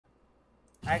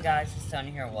Hi guys, it's Tony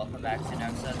here. Welcome back to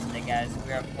another episode. Today, guys,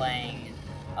 we are playing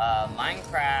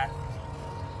Minecraft.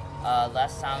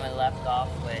 Last time we left off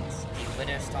with the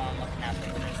Wither Storm, looking at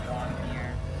the Wither Storm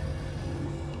here.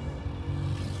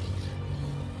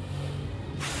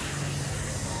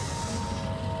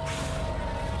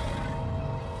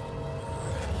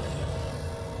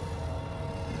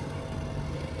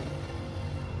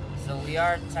 So we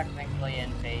are technically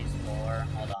in phase 4.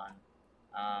 Hold on.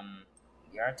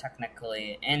 We are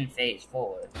technically in phase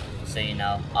 4, so you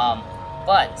know.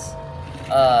 But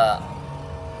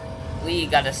we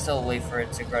gotta still wait for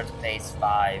it to grow to phase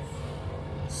 5.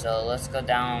 So let's go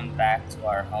down back to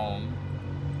our home.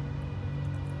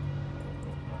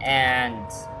 And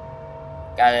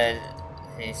okay,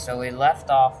 so we left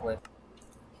off with,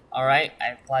 alright,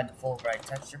 I applied the full bright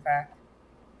texture pack.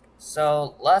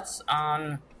 So let's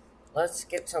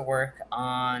get to work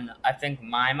on, I think,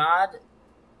 my mod.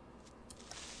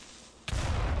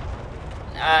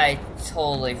 I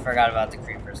totally forgot about the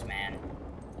creepers, man.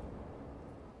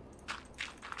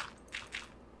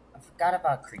 I forgot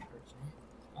about creepers, man.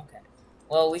 Okay.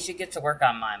 Well, we should get to work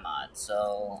on my mod,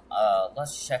 so,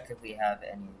 let's check if we have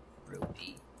any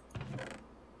ruby.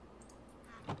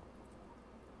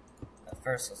 But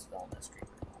first, let's go on this creeper.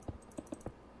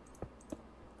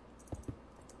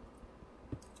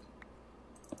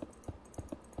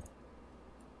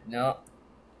 No.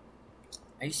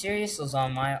 Are you serious? Those are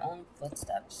my own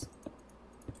footsteps.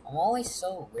 I'm always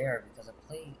so aware because I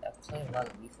play a lot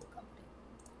of Lethal Company.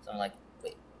 So I'm like,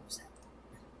 wait, what was that?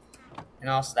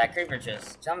 And also that creeper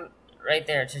just jumped right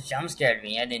there, just jump scared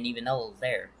me. I didn't even know it was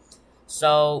there.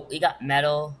 So we got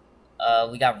metal,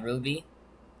 we got ruby,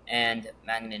 and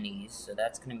manganese. So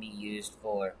that's gonna be used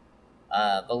for,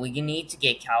 but we need to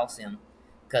get calcium,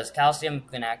 because calcium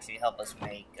can actually help us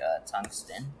make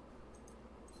tungsten.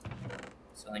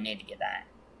 So we need to get that.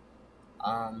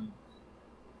 I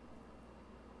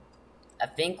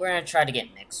think we're gonna try to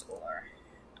get mixed ore.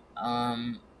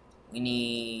 We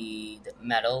need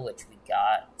metal, which we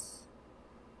got.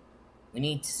 We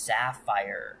need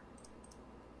sapphire.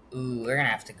 Ooh, we're gonna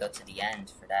have to go to the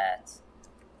end for that.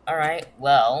 Alright,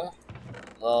 well,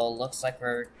 looks like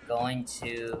we're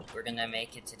gonna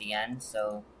make it to the end,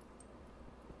 so.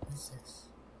 What is this?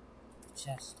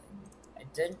 Chest. I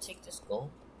didn't take this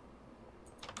gold.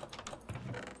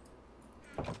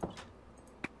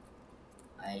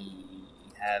 I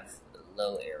have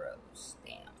low arrows.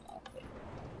 Damn, okay.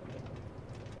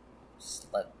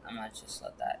 I might just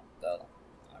let that go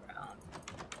around.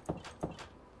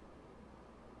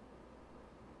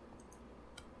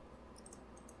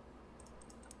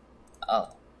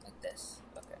 Oh, like this.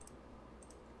 Okay.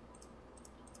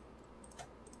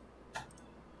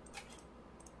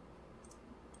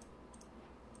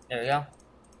 There we go.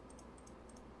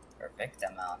 Perfect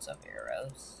amounts of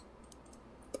arrows.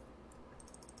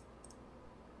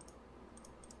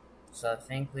 So I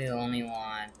think we only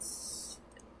want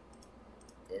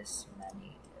this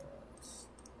many arrows.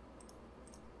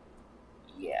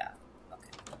 Yeah.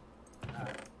 Okay.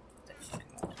 That's too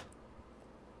much.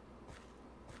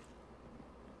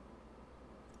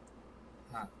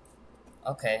 Huh.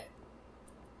 Okay.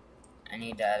 I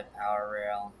need to add a power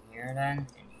rail here then,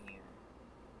 and here.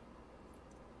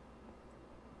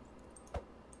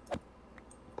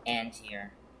 And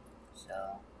here.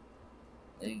 So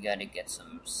we gotta get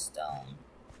some stone.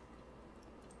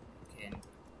 Okay,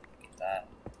 get that,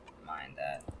 mine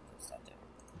that, what's that there?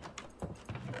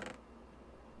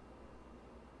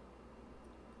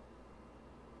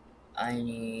 I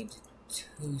need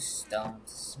 2 stone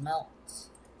to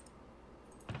smelt.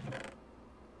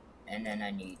 And then I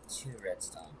need 2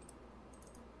 redstone.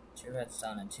 2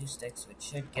 redstone and 2 sticks, which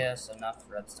should give us enough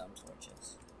redstone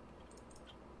torches.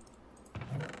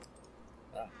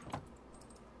 Well,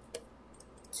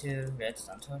 2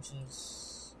 redstone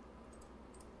torches.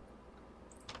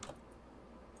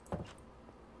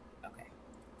 Okay.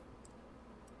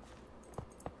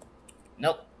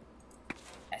 Nope.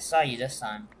 I saw you this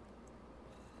time.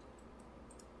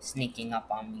 Sneaking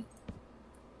up on me.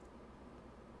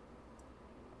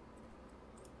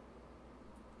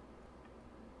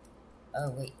 Oh,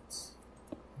 wait.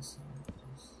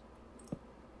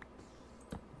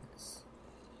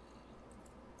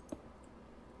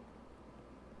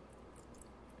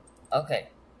 Okay,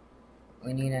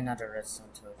 we need another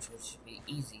redstone torch, which should be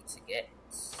easy to get,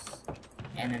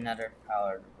 and another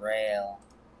powered rail.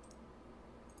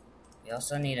 We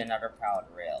also need another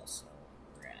powered rail, so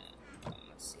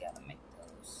let's see how to make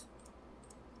those.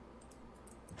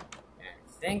 And I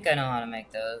think I know how to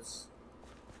make those.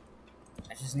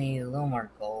 I just need a little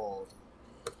more gold.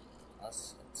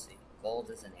 Let's see. Gold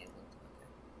is enabled. Okay.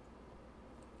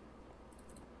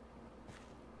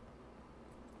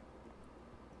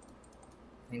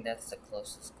 think that's the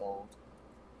closest gold.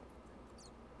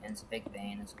 And it's a big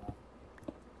vein as well.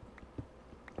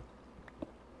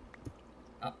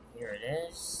 Oh, here it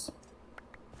is.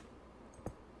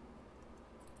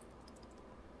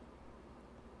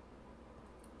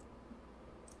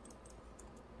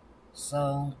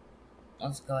 So,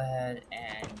 let's go ahead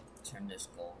and turn this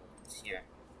gold here.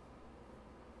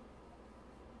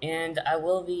 And I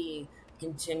will be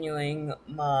continuing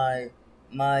my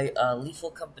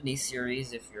Lethal Company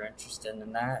series if you're interested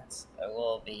in that. I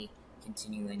will be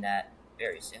continuing that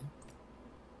very soon.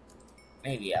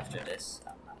 Maybe after this,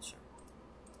 I'm not sure.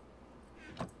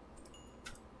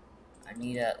 I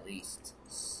need at least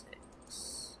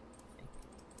 6.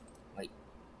 Wait.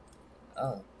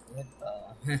 Oh, good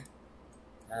bow.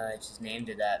 I just named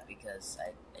it that because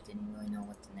I didn't really know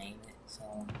what to name it,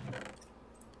 so...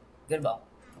 Good bow.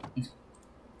 I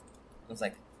was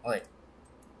like, wait,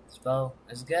 this bow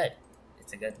is good.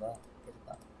 It's a good bow. Good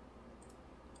bow.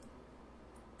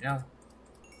 You know,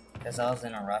 because I was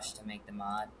in a rush to make the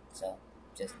mod, so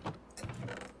just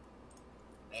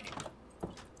made it.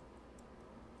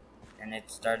 And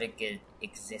it started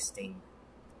existing.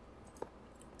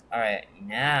 Alright,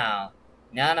 now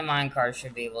the minecart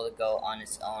should be able to go on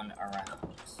its own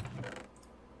around.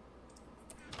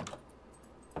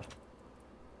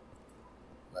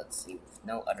 Let's see, with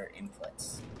no other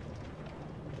inputs.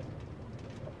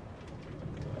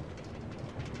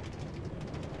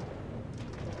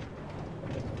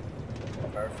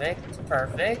 Perfect,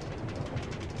 perfect.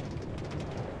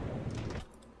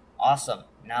 Awesome.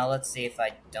 Now let's see if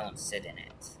I don't sit in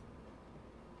it.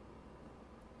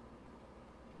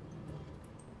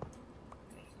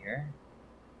 Okay, here.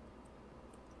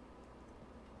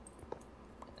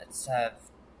 Let's have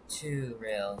 2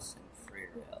 rails and 3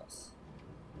 rails.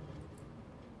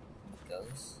 It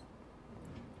goes.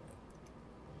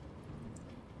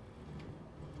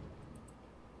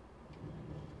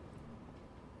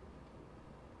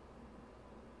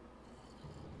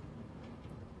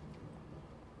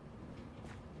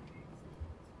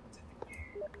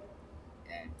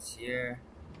 And here,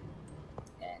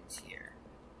 and here.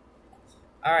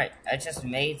 Alright, I just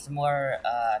made some more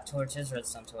torches,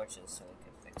 redstone torches, so we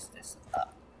can fix this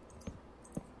up.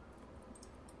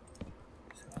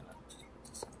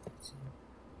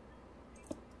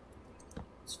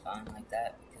 It's fine like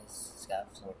that because it's got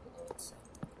a floor below it, so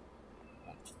it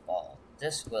won't fall.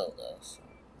 This will though, so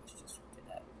let's just do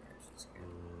that first.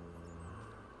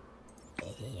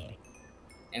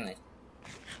 Anyway.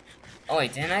 Oh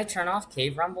wait, didn't I turn off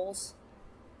cave rumbles?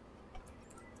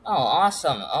 Oh,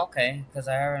 awesome. Okay, because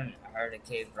I haven't heard a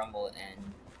cave rumble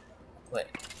in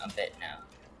a bit now.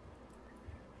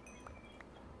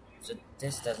 So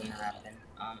this doesn't happen.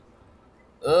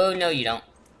 Oh no, you don't.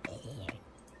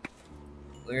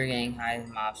 We're getting high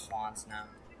mob spawns now.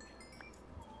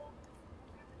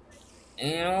 And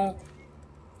you know,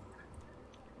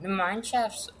 the mine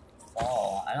shafts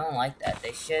fall. I don't like that.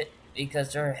 They should,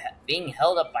 because they're being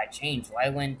held up by chains. Why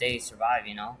wouldn't they survive,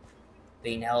 you know?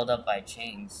 Being held up by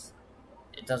chains.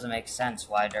 It doesn't make sense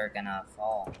why they're gonna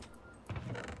fall.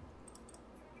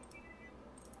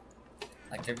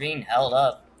 Like, they're being held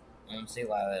up. I don't see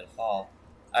why they would fall.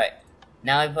 Alright,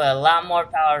 now we put a lot more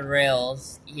powered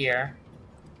rails here.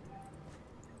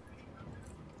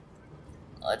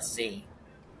 Let's see.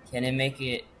 Can it make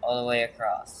it all the way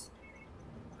across?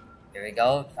 Here we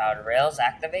go. Powered rails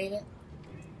activated.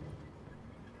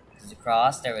 It's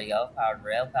across. There we go. Powered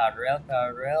rail, powered rail,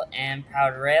 powered rail, and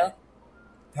powered rail.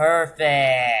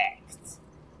 Perfect.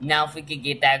 Now if we could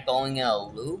get that going in a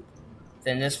loop,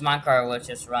 then this minecart will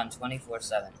just run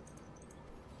 24/7.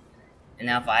 And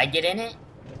now if I get in it,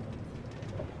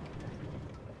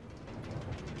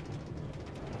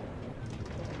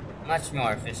 much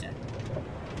more efficient.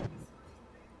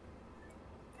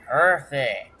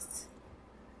 Perfect.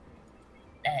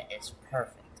 That is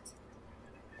perfect.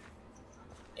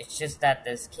 It's just that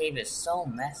this cave is so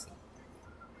messy.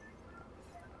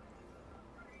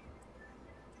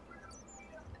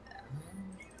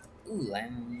 Ooh,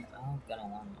 I'm gonna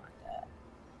want that.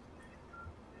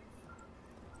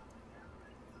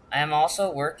 I am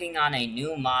also working on a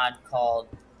new mod called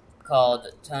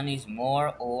Tony's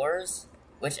More Ores,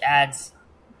 which adds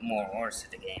more ores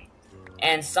to the game.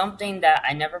 And something that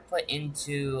I never put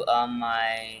into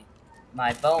my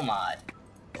bow mod.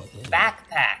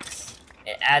 Backpacks.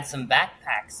 It adds some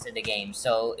backpacks to the game.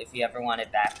 So if you ever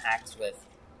wanted backpacks with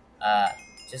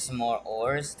just some more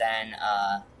ores, then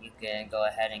you can go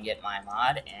ahead and get my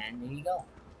mod, and there you go.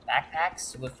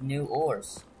 Backpacks with new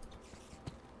ores.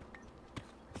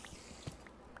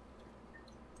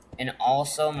 And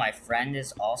also, my friend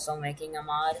is also making a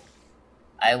mod.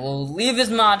 I will leave his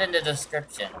mod in the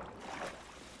description.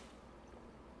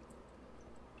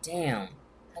 Damn.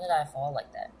 How did I fall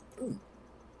like that? Ooh.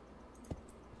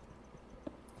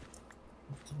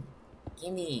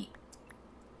 Gimme.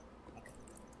 Okay.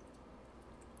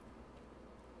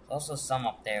 There's also some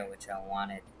up there which I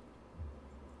wanted.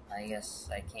 I guess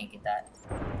I can't get that.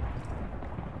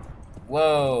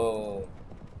 Whoa.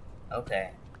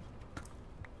 Okay.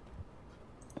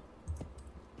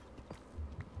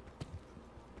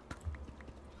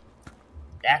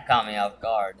 That caught me off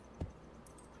guard.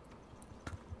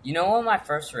 You know what my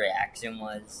first reaction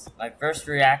was? My first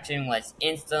reaction was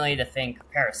instantly to think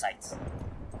parasites.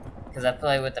 Because I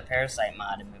play with the parasite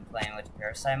mod. I've been playing with the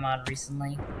parasite mod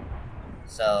recently.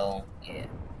 So, yeah.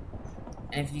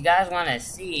 And if you guys want to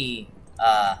see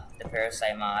the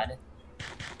parasite mod,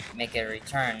 make a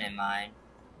return in my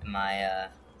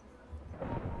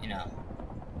you know,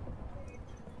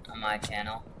 on my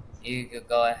channel, you could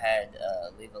go ahead,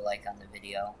 leave a like on the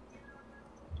video.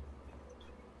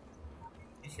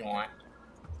 If you want.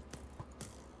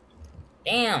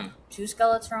 Damn! 2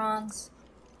 skeletrons?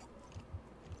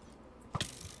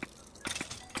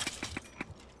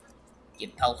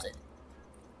 Get pelted.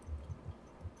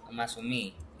 Don't mess with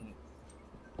me.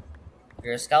 If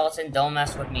you're a skeleton, don't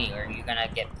mess with me, or you're gonna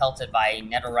get pelted by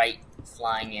netherite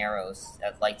flying arrows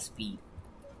at light speed.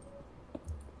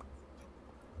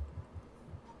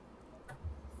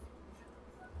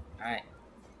 Alright.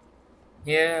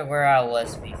 Here where I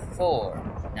was before.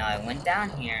 Now I went down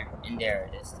here, and there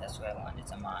it is. That's what I wanted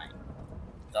to mine.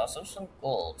 There's also some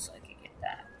gold, so I could get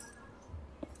that.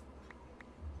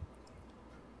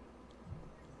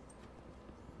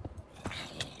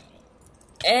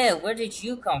 Hey, where did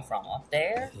you come from? Up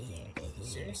there?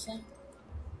 Seriously?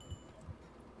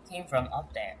 Came from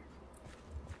up there.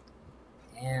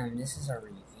 Damn, this is a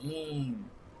ravine.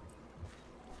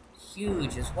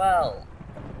 Huge as well.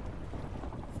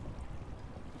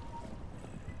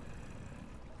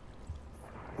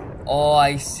 Oh,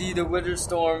 I see the winter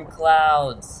storm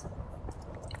clouds.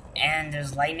 And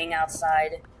there's lightning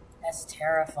outside. That's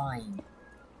terrifying.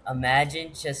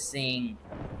 Imagine just seeing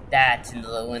that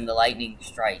when the lightning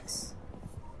strikes.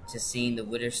 Just seeing the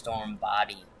winter storm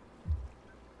body.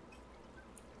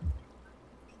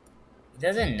 He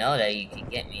doesn't know that he could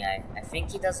get me. I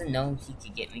think he doesn't know he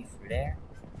could get me through there.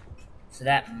 So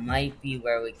that might be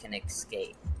where we can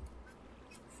escape.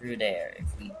 Through there,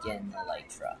 if we get in the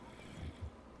Elytra.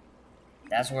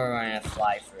 That's where we're gonna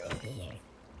fly through.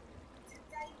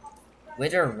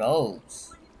 Wither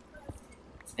Rose.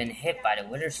 It's been hit by the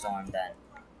winter storm then.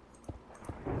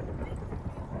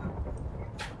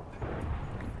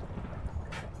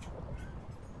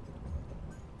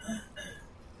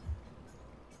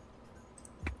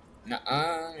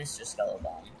 Nuh-uh, Mr.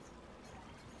 Skeleton.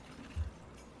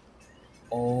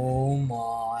 Oh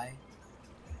my.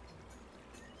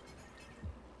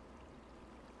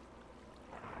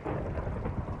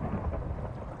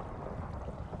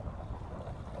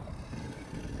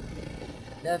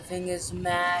 That thing is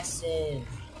massive.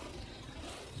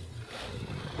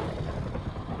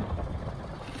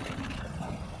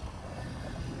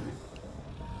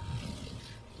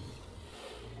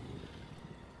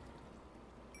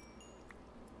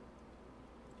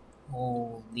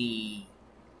 Holy.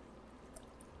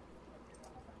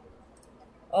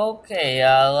 Okay,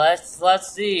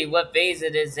 let's see what phase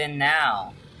it is in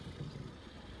now.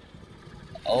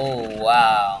 Oh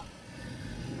wow.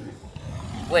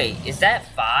 Wait, is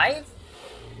that 5?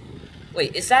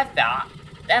 Wait, is that 5?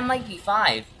 That might be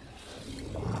 5.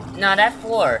 No, that's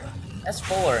 4. That's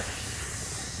 4.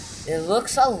 It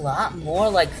looks a lot more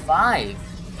like 5.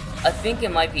 I think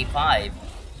it might be 5.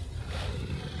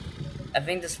 I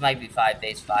think this might be 5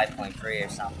 phase 5.3 or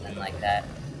something like that.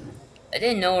 I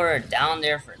didn't know we were down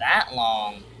there for that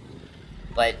long.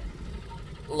 But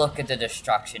look at the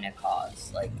destruction it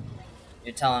caused. Like,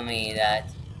 you're telling me that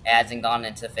it hasn't gone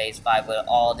into phase 5 with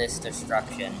all this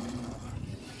destruction.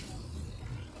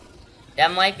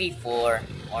 That might be 4,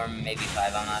 or maybe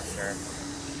 5, I'm not sure.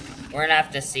 We're gonna have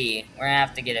to see. We're gonna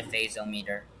have to get a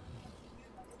phasometer.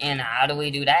 And how do we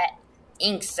do that?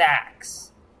 Ink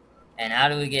sacs. And how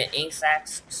do we get ink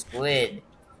sacs? Squid.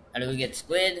 How do we get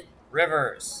squid?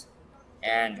 Rivers.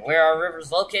 And where are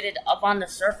rivers located? Up on the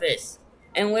surface.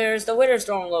 And where is the winter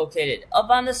storm located?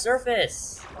 Up on the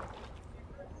surface.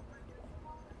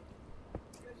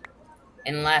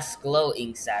 Unless glow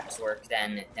ink sacs work,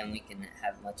 then we can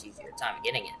have much easier time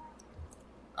getting it.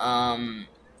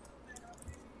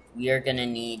 We are gonna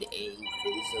need a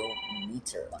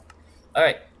phasometer.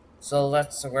 Alright, so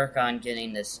let's work on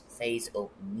getting this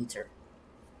phasometer.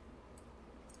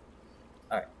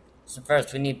 Alright, So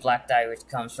first, we need black dye, which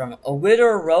comes from a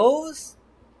wither rose?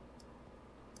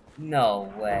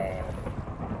 No way.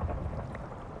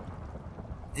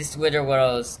 This wither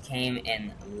rose came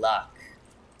in luck.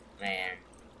 Man.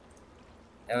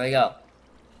 There we go.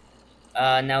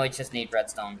 Now we just need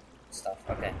redstone stuff.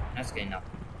 Okay, that's good enough.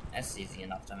 That's easy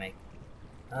enough to make.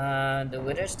 The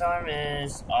wither storm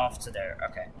is off to there.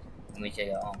 Okay, then we can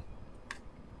go home.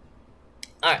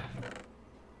 Alright.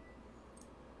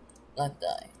 Black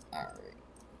dye. Alright.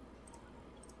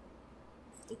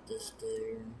 Put this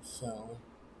there. So.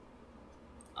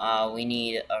 We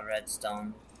need a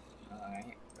redstone.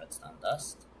 Alright, redstone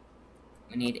dust.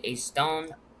 We need a stone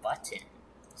button.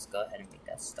 Let's go ahead and make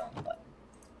that stone button.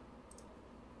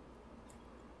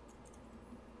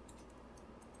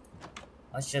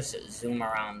 Let's just zoom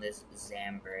around this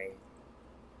Zambray.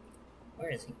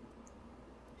 Where is he?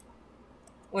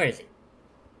 Where is he?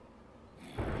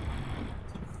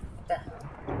 What the hell?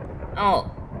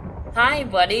 Oh! Hi,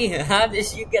 buddy! How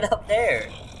did you get up there?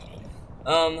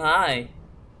 Hi.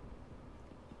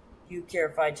 You care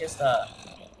if I just,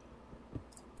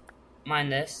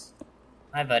 mind this?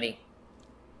 Hi, buddy.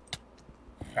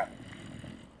 Crap.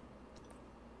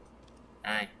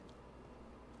 Hi.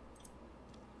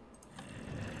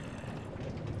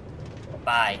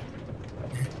 Bye.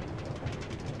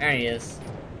 There he is.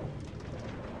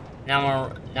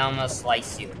 Now I'm gonna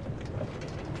slice you.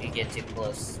 If you get too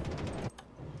close.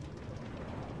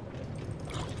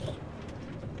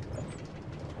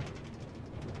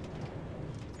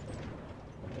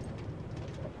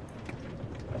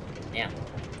 Yeah.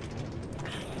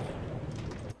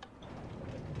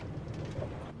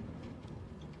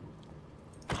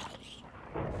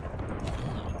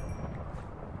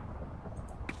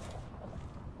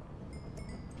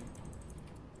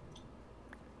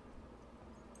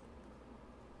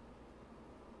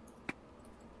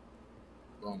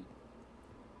 Boom.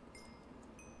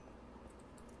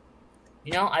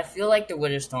 You know, I feel like the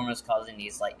Wither Storm is causing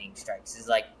these lightning strikes. It's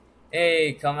like,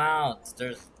 hey, come out.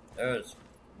 There's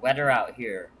weather out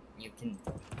here. You can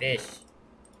fish.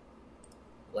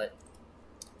 What?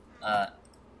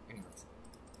 Anyways.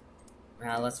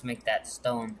 Now let's make that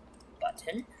stone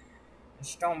button. A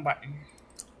stone button.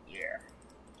 Yeah.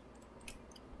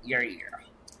 Yeah.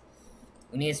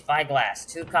 We need spyglass.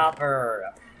 2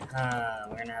 copper.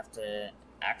 We're gonna have to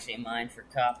actually mine for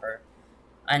copper.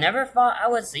 I never thought I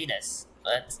would see this,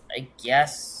 but I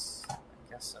guess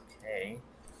okay.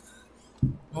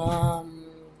 I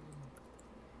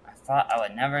thought I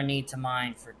would never need to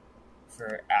mine for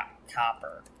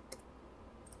copper.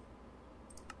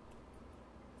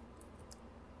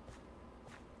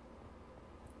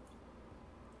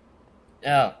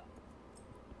 Oh.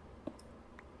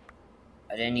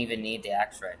 I didn't even need the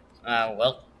axe ray.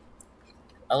 Well,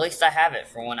 at least I have it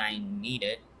for when I need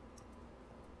it.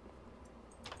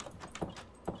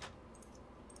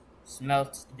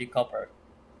 Smelt the copper.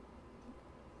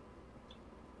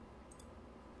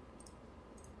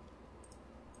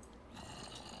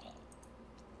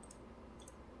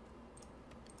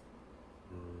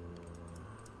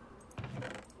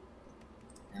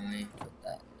 And we put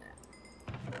that in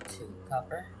there. 2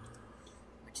 copper,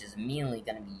 which is immediately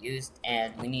going to be used,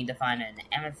 and we need to find an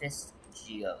amethyst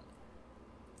geode.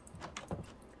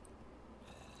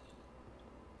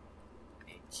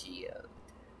 A geode.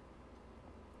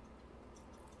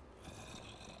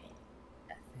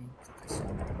 I think this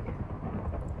one right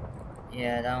here.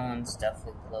 Yeah, that one's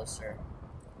definitely closer.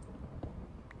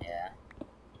 Yeah.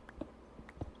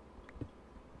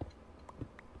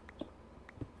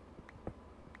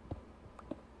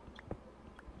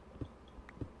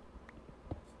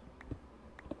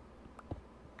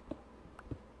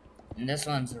 And this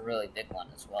one's a really big one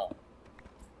as well,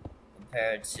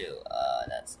 compared to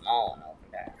that small one over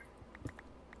there.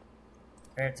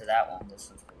 Compared to that one, this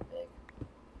one's pretty big.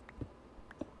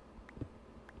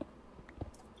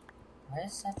 Why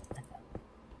is that like that?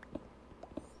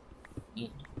 Yeah.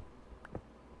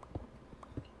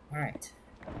 Alright.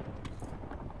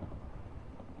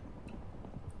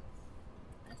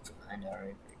 That's behind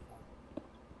already.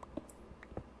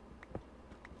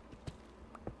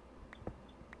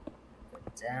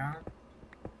 Down.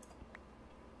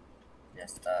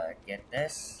 Just get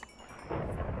this.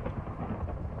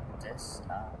 This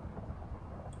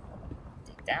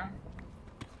take down.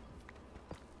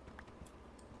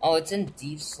 Oh, it's in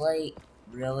deep slate,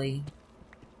 really?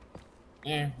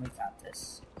 Yeah, we got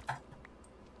this.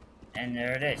 And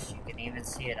there it is. You can even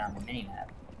see it on the minimap.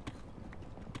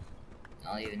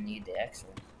 I'll even need the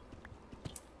X-ray.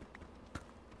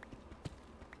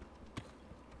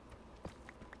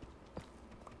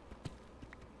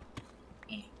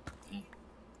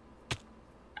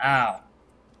 Ow.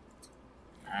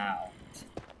 Ow.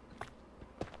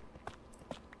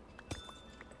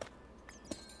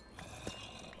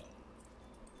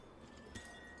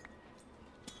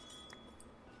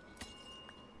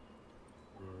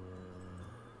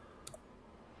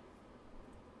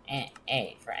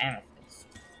 A for amethyst.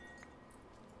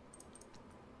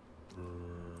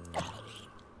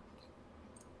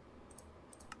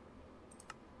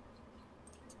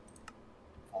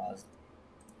 Pause.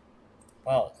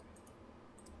 Pause.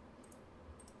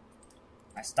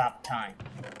 I stopped time.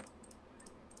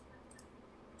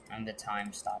 I'm the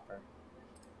time stopper.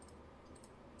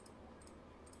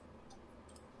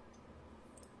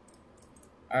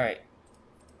 Alright.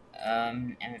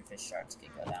 Amethyst shards can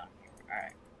go down here.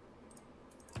 Alright.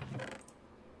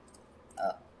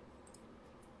 Oh.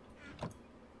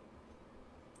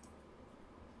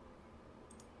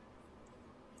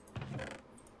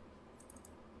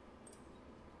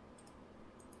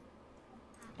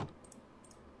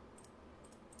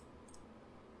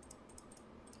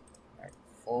 Alright,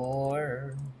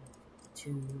 4, 2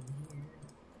 here.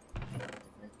 Get the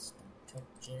redstone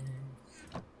torches.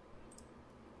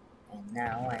 And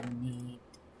now I need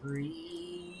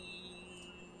 3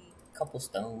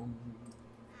 cobblestone.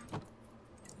 Here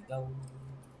we go.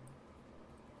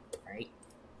 Alright.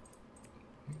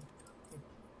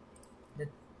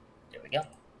 There we go.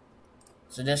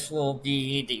 So this will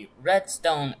be the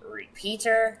redstone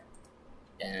repeater.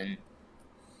 Then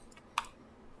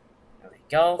there we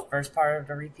go. First part of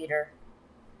the repeater.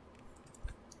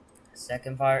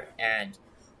 Second part, and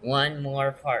 1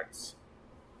 more part.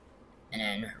 And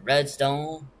then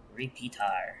redstone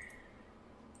repeater.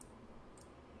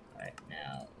 Alright,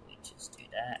 now we just do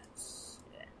that.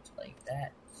 And like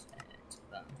that. And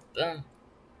boom, boom.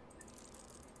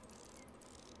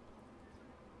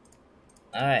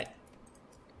 Alright.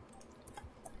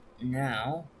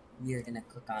 Now we are gonna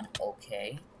click on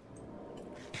OK.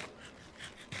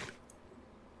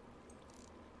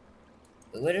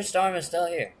 The Wither Storm is still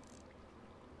here.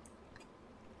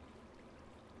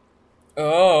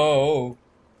 Oh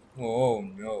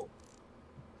no.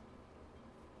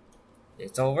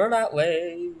 It's over that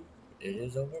way. It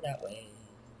is over that way.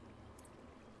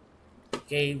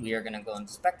 Okay, we are gonna go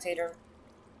into spectator.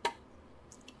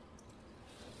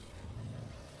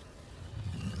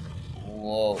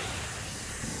 Whoa.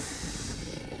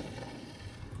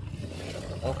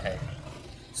 Okay.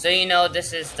 So you know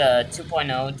this is the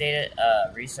 2.0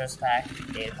 data resource pack,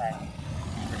 data pack.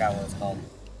 I forgot what it's called.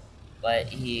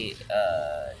 But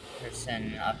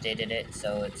person updated it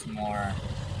so it's more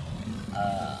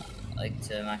like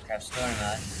to Minecraft story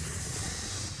mode.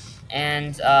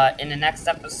 And in the next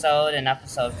episode, in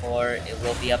episode 4, it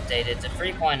will be updated to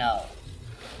 3.0.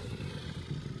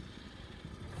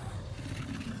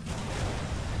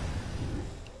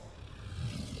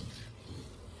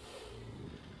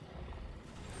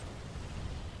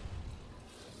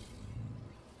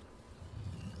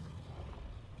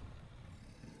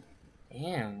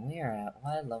 Damn, we are at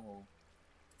what level?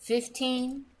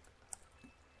 15?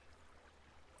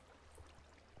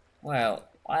 Well,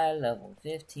 why level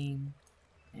 15?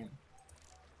 Damn.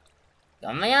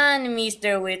 Come on,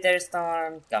 Mr.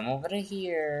 Witherstorm. Come over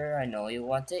here. I know you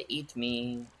want to eat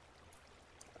me.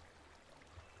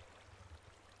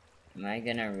 Am I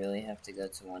gonna really have to go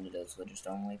to one of those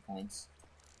Witherstorm waypoints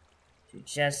to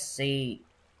just see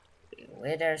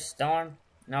Witherstorm?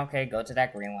 Okay, go to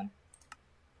that green one.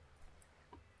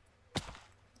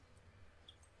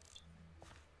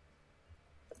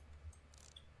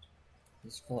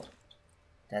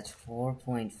 That's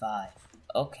 4.5.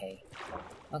 Okay.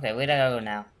 Okay, we gotta go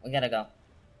now. We gotta go.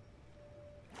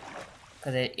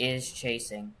 Because it is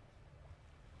chasing.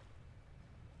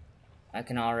 I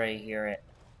can already hear it.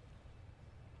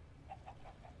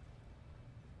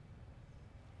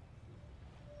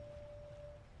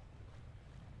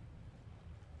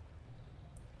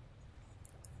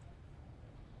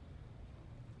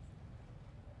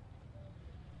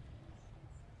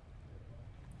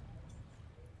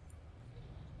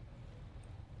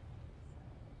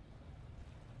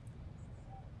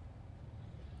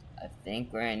 I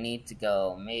think we're gonna need to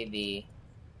go maybe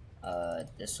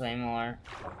this way more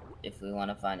if we want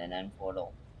to find an end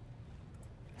portal.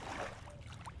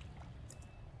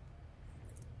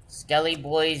 Skelly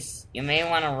boys, you may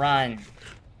want to run.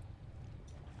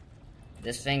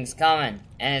 This thing's coming,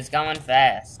 and it's coming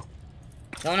fast.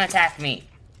 Don't attack me.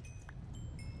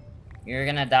 You're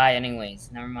gonna die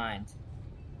anyways, never mind.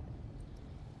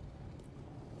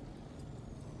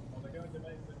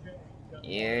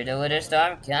 Here the Wither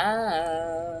Storm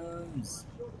comes.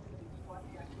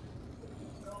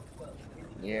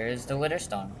 Here's the Wither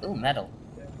Storm. Ooh, metal.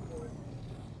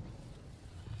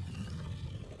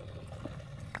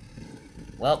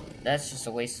 Well, that's just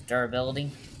a waste of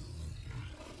durability.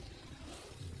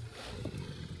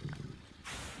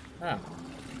 Huh.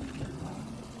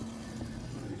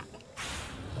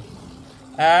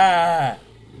 Ah!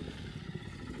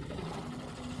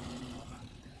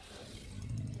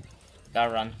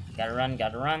 Gotta run. Gotta run.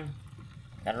 Gotta run.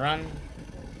 Gotta run.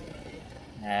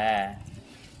 Ah.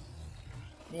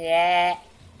 Yeah.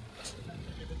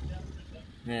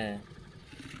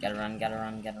 Gotta run. Gotta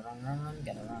run. Gotta run. Run.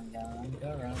 Gotta run. Gotta run.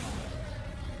 Gotta run.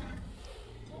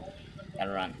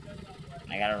 Gotta run.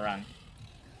 I gotta run.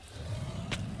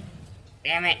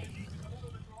 Damn it!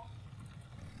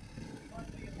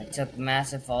 I took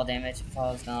massive fall damage if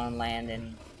I was gonna land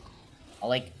in. Oh,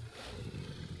 like.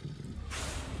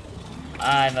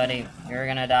 Hi, buddy. You're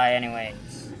gonna die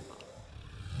anyways.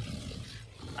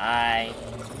 Hi.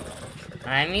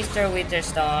 Hi, Mr.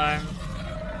 Winterstorm.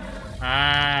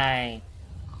 Hi.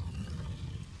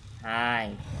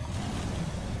 Hi.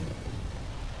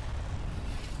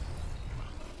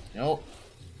 Nope.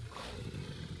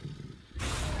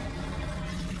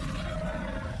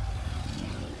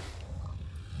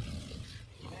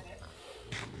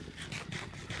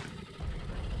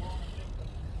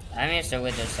 Hi, Mr.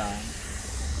 Winterstorm.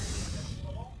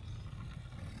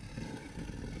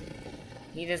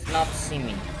 He does not see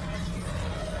me.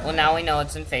 Well, now we know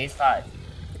it's in phase 5.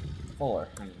 4.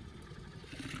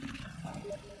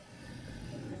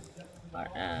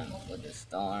 With the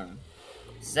storm.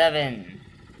 7.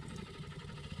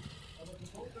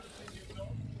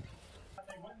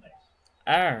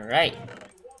 Alright.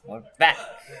 We're back.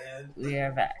 We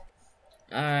are back.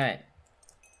 Alright.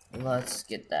 Let's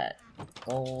get that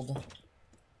gold.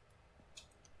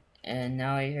 And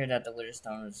now I hear that the Wither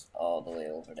Stone is all the way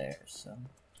over there, so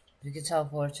we can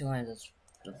teleport to one of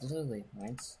the blue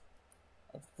waypoints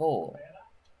of 4.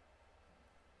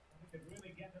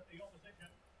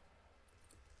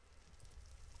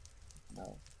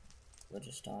 No.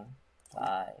 Wither Stone.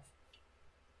 5.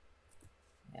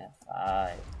 Yeah,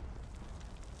 5.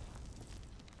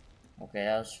 Okay,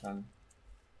 that was from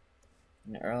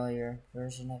an earlier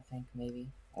version, I think,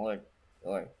 maybe, or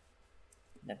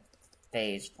the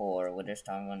phase 4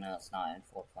 Witherstone when it was not in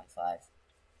 4.5,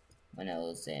 when it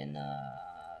was in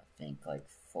I think like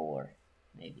 4,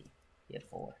 maybe, yeah,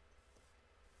 4.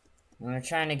 And we're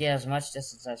trying to get as much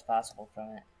distance as possible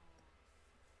from it.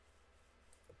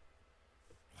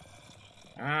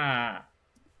 Ah.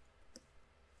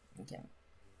 Okay.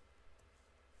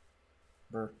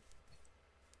 Burp.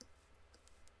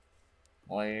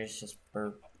 Warriors just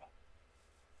burp.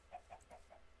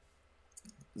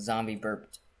 Zombie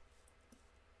burped.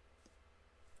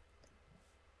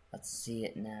 Let's see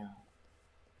it now.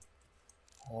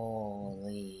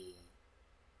 Holy.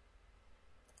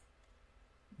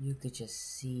 You could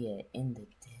just see it in the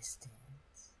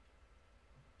distance.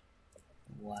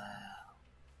 Wow.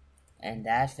 And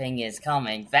that thing is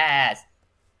coming fast.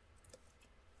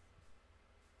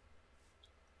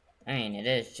 I mean, it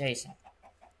is chasing.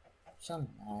 So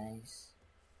nice.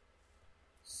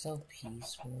 So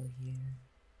peaceful here.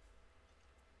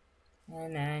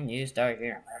 And then you start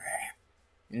hearing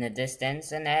in the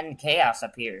distance, and then chaos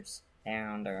appears.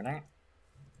 Down there.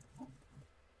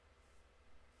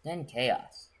 Then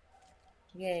chaos.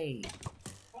 Yay.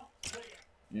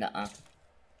 Nuh-uh.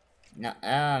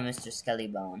 Nuh-uh, Mr.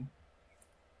 Skellybone.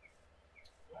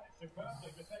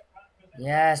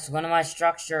 Yes, one of my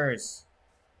structures.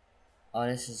 Oh,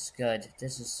 this is good.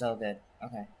 This is so good.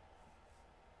 Okay.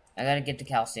 I gotta get the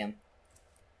calcium.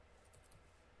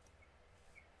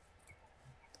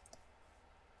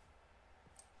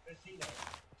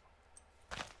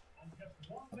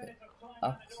 Okay.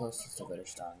 Up close is the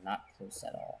Witherstone, not close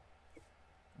at all.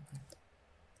 Okay.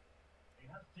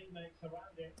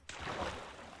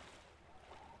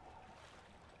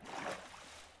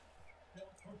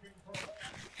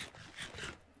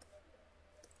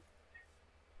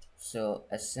 So,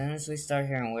 as soon as we start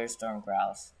hearing Witherstone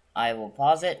growls, I will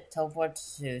pause it, teleport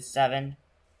to 7,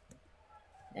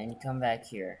 and come back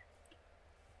here.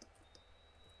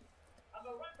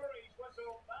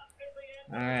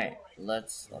 Alright,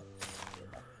 let's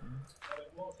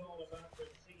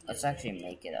actually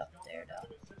make it up there, though.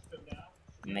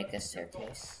 Make a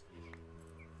staircase.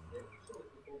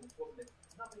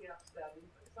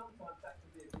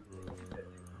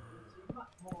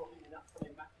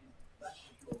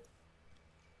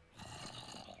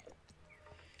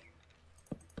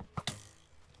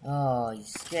 Oh, you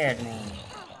scared me.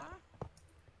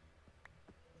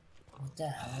 What the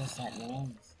hell was that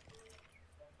noise?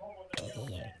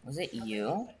 Was it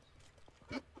you?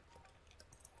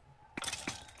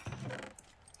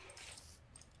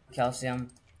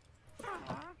 Calcium.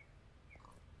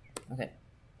 Okay.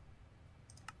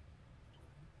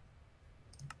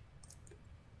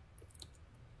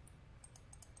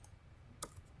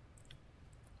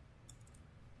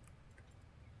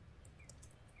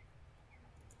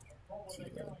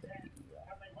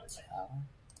 Tower.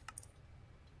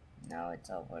 Now it's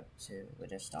over to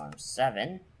Wither Storm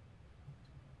 7.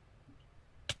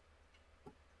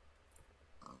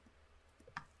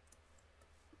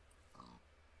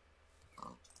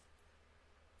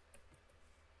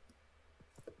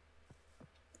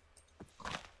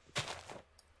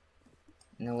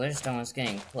 And the Wither Storm is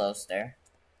getting close there.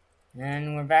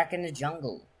 And we're back in the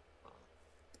jungle.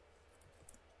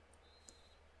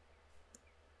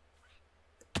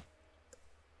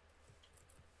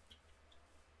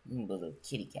 Little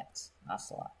kitty cats,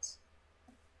 ocelots.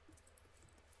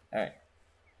 Alright.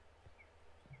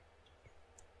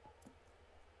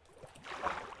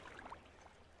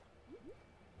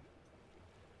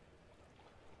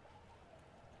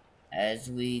 As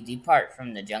we depart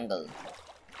from the jungle.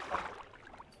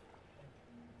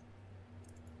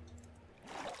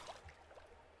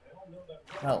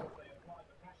 Oh.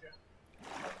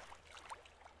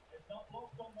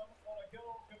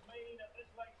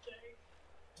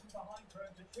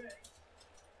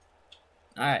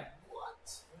 Alright.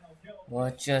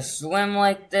 We'll just swim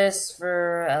like this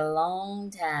for a long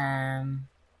time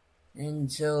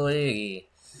until the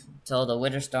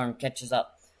Wither Storm catches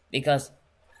up. Because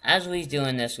as we're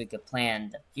doing this, we could plan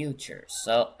the future.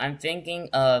 So I'm thinking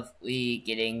of we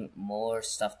getting more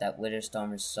stuff that Wither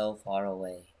Storm is so far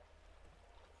away.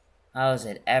 How is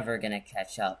it ever gonna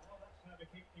catch up?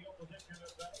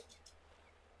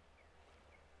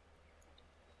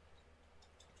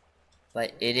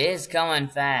 But it is coming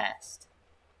fast.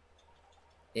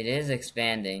 It is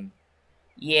expanding.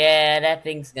 Yeah, that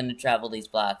thing's gonna travel these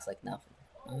blocks like nothing.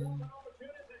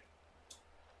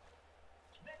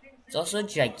 It's also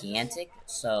gigantic,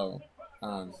 so,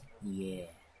 yeah.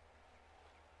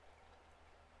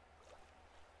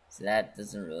 So that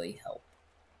doesn't really help.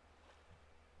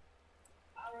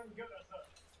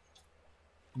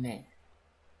 Man.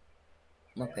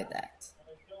 Look at that.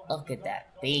 Look at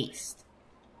that beast.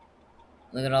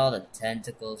 Look at all the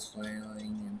tentacles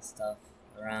flailing and stuff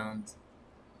around.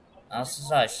 I also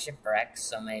saw a shipwreck,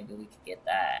 so maybe we could get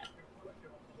that.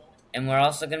 And we're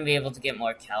also going to be able to get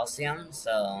more calcium,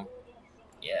 so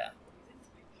yeah.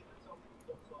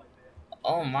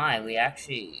 Oh my, we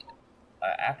actually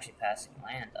are passing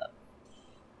land up.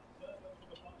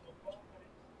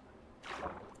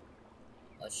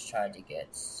 Let's try to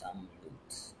get some loot.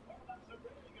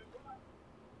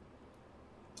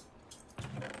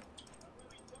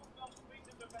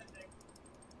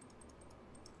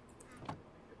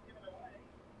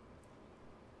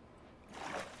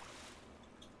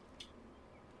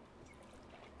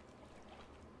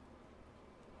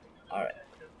 Alright.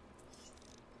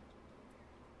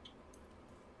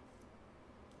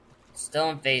 Still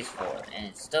in phase 4, and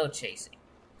it's still chasing.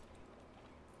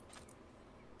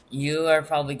 You are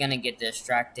probably gonna get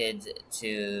distracted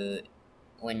to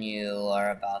when you are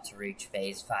about to reach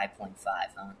phase 5.5,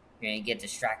 huh? You're gonna get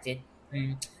distracted?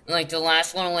 Like the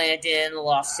last one when it did in the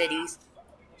Lost Cities.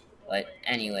 But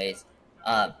anyways,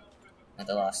 with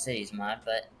the Lost Cities mod,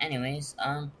 but anyways,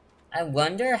 I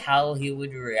wonder how he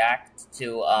would react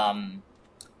to,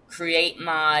 create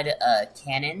mod,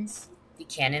 cannons. The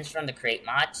cannons from the crate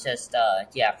mod, just,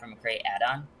 yeah, from a crate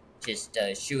add-on. Just,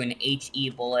 shoot an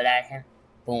HE bullet at him.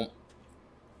 Boom.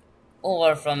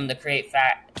 Or from the crate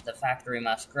the factory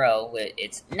must grow with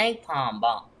its napalm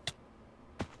bomb.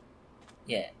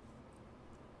 Yeah.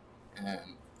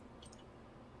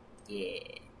 Yeah.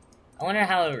 I wonder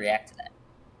how it would react to that.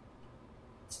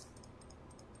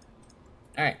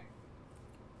 Alright.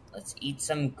 Let's eat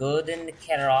some good in the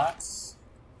carrots.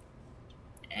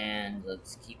 And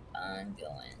let's keep on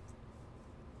going.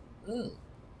 Ooh,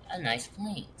 a nice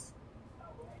plains.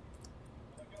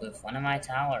 With one of my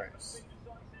towers.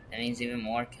 That means even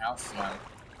more calcium.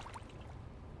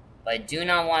 But I do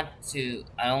not want to,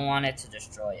 I don't want it to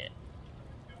destroy it.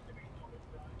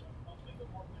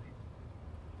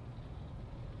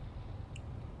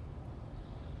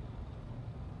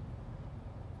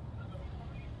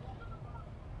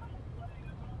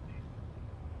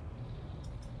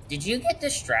 Did you get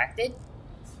distracted?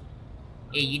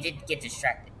 Yeah, you did get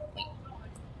distracted.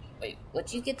 Wait,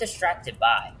 what'd you get distracted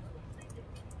by?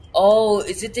 Oh,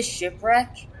 is it the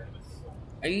shipwreck?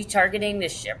 Are you targeting the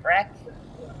shipwreck?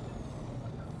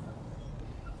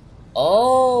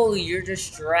 Oh, you're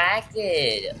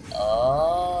distracted.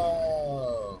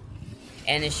 Oh.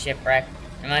 And the shipwreck.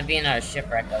 There might be another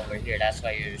shipwreck over here. That's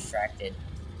why you're distracted.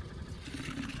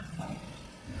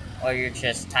 Or you're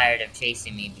just tired of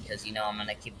chasing me because you know I'm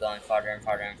gonna keep going farther and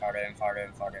farther and farther and farther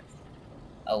and farther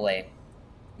away.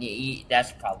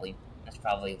 That's probably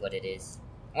what it is.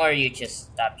 Or you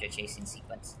just stopped your chasing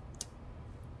sequence.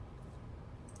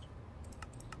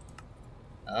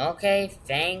 Okay,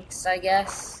 thanks, I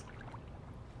guess.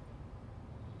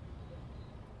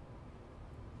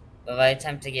 But if I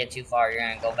attempt to get too far, you're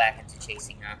gonna go back into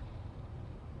chasing, huh?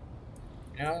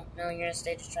 No, you're gonna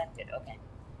stay distracted. Okay.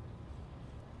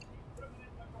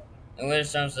 And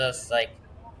Wisdom's just like,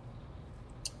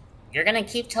 you're gonna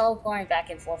keep teleporting back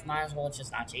and forth, might as well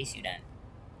just not chase you then.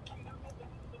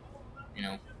 You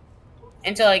know?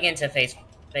 Until I get into phase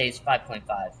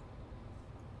 5.5.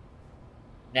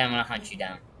 Then I'm gonna hunt you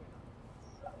down.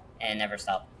 And never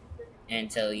stop.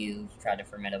 Until you try to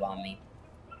formidable on me.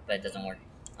 But it doesn't work.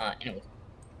 Anyways.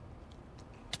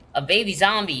 A baby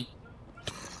zombie!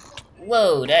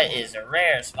 Whoa, that is a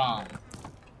rare spawn.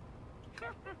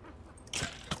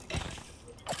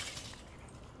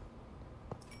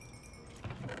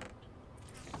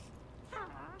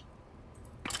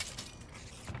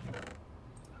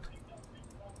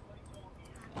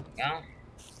 Go.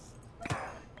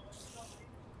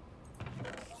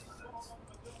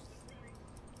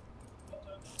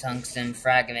 Tungsten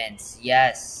fragments,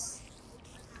 yes.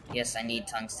 Yes, I need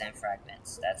tungsten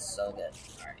fragments. That's so good.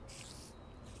 Alright.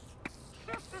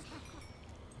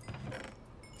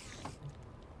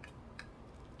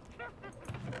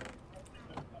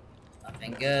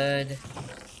 Nothing good.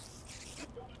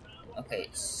 Okay,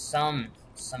 some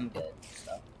good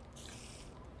stuff.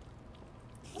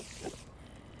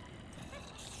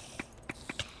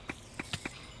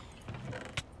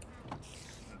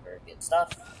 Very good stuff.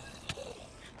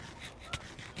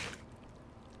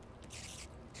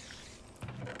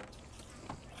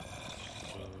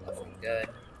 Nothing good.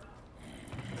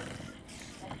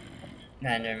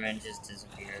 Enderman just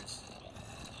disappears.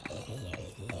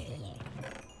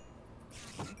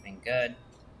 Nothing good.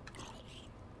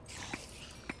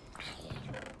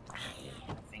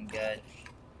 Nothing good.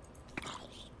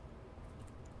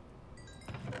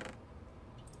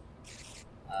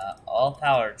 All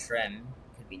power trim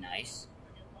could be nice.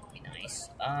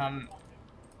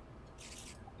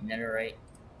 Netherite.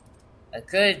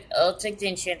 I'll take the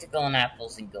enchanted golden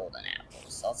apples and golden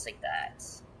apples. I'll take that.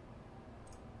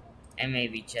 And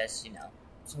maybe just, you know,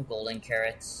 some golden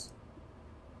carrots.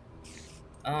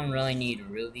 I don't really need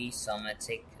ruby, so I'm gonna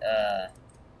take, the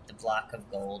block of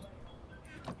gold.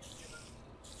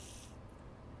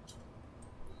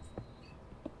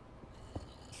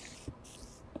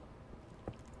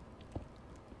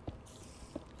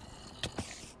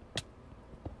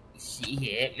 He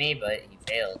hit me, but he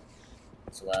failed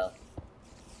as well.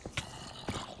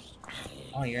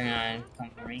 Oh, you're gonna come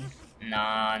for me?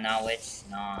 Nah, not witch.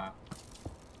 Nah.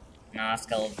 Nah,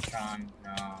 Skeletron.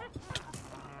 Nah.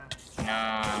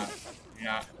 Nah.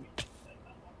 Nah.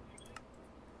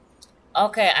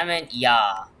 Okay, I meant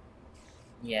yeah.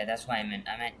 Yeah, that's what I meant.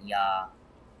 I meant yeah.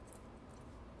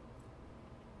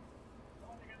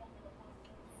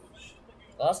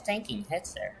 Well, I was tanking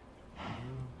hits there.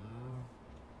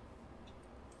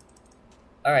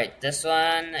 Alright, this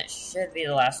one should be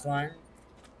the last one.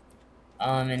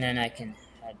 And then I can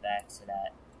head back to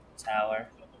that tower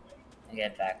and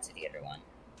get back to the other one.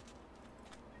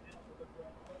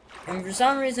 And for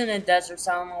some reason in deserts,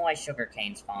 I don't know why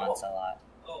sugarcane spawns a lot.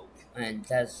 But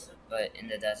in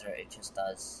the desert, it just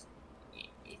does.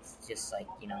 It's just like,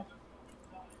 you know,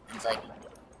 it's like,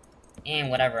 and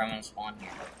whatever, I'm gonna spawn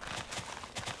here.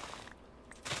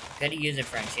 Could use it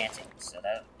for enchanting, so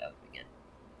that would be good.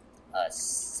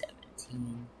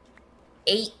 17.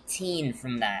 18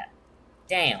 from that.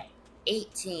 Damn.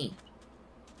 18.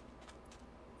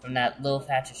 From that little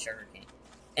patch of sugarcane.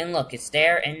 And look, it's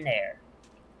there and there.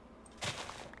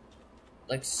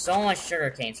 Like, so much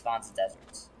sugarcane spawns in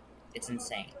deserts. It's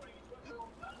insane.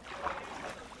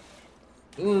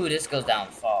 Ooh, this goes down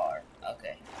far.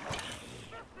 Okay.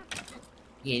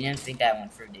 Yeah, you didn't think that one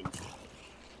through, did you?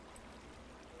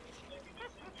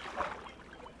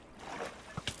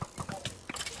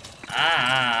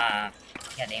 Ah!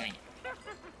 God damn it.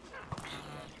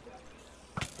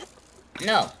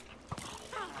 No!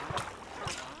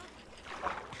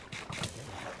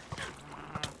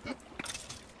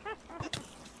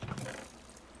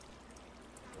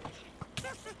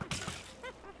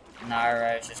 Nah,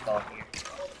 alright, let's just go up here.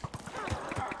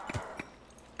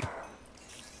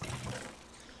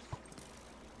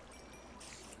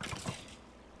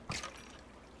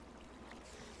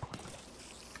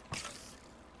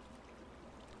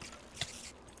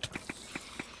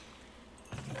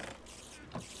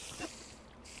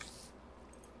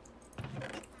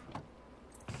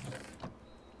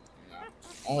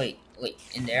 Oh, wait,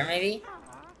 in there maybe?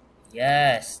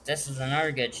 Yes, this is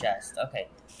another good chest. Okay,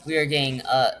 we are getting,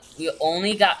 we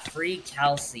only got free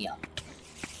calcium.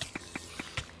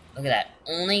 Look at that,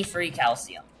 only free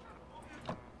calcium.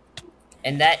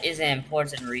 And that is an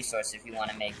important resource if you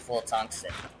want to make full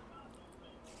tungsten.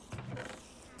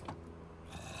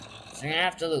 So you're gonna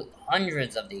have to loot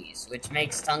hundreds of these, which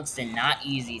makes tungsten not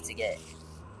easy to get.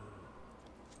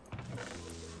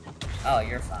 Oh,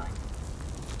 you're fine.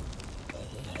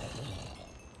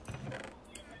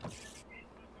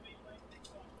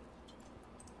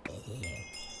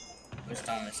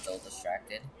 Stone is still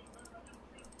distracted.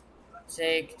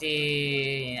 Take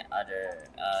the other,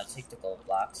 take the gold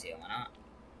blocks, yeah, why not?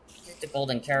 Take the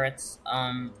golden carrots,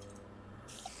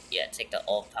 yeah, take the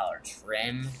old power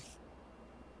trim.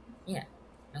 Yeah,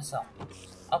 that's all.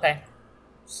 Okay.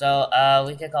 So,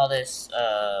 we could call this,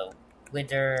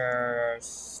 Wither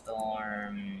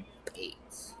Storm 8.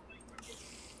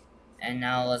 And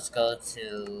now let's go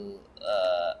to,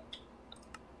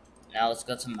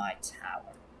 my tower.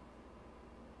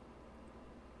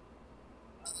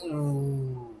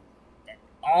 Ooh.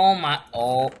 Oh my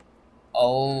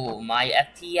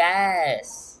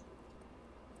FPS.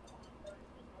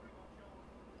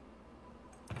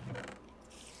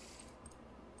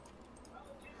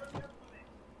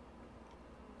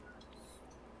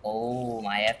 Oh,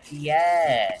 my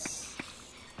FPS.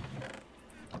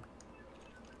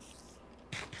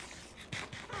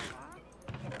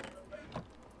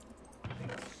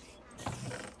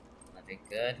 Another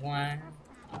good one.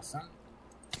 Awesome.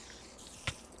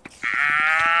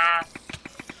 Ah!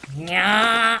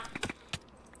 Yeah.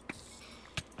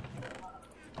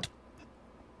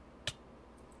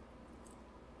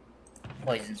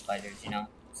 Poison spiders, you know?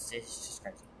 It's just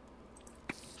crazy.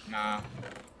 Nah.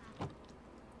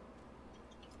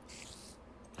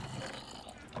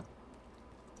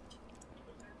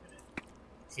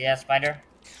 See that spider?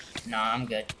 Nah, I'm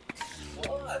good.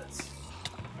 What?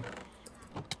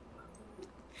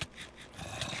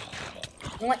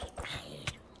 You know what?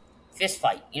 Fist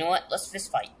fight. You know what? Let's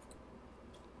fist fight.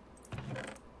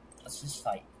 Let's fist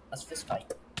fight. Let's fist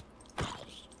fight.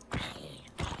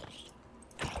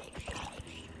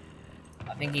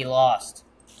 I think he lost.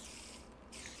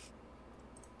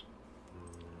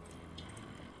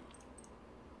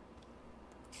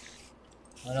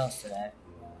 What else did I have?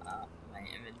 My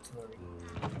inventory.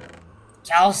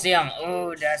 Calcium!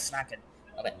 Ooh, that's not good.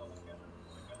 Okay.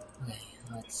 Okay,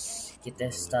 let's get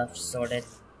this stuff sorted.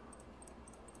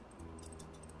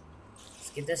 Let's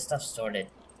get this stuff sorted.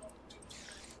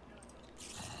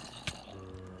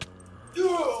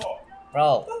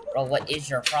 Bro, what is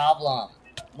your problem?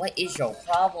 What is your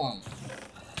problem?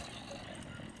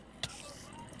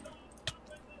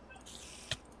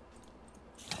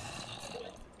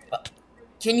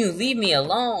 Can you leave me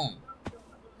alone?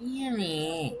 Hear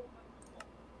me.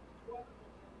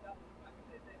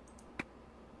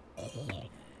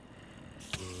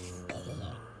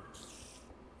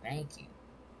 Thank you.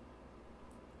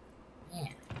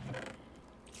 Yeah.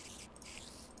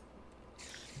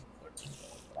 14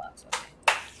 gold blocks, okay.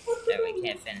 There, we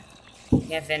can't fit.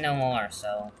 Can't fit no more,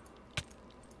 so.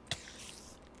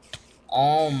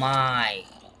 Oh my.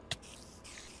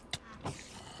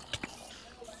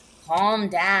 Calm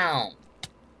down.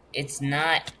 It's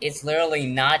literally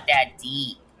not that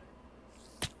deep.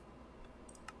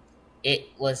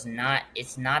 It's not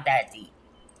that deep.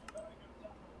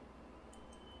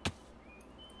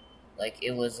 Like,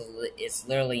 it's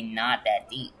literally not that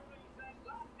deep.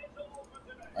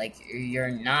 Like, you're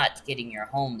not getting your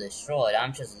home destroyed.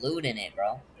 I'm just looting it,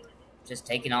 bro. Just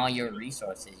taking all your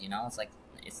resources, you know? It's like,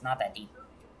 it's not that deep.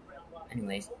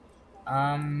 Anyways,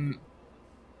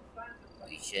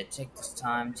 we should take this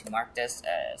time to mark this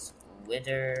as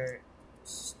Wither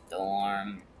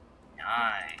Storm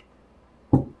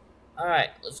 9.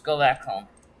 Alright, let's go back home.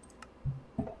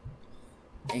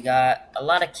 We got a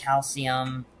lot of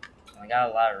calcium. We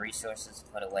got a lot of resources to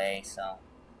put away, so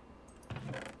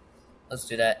let's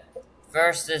do that.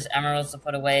 First is emeralds to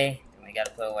put away. Then we gotta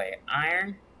put away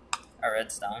iron, or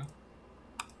redstone.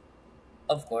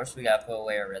 Of course, we gotta put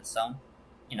away our redstone.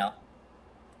 You know,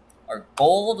 our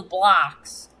gold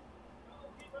blocks.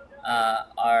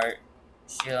 Our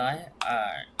shilai,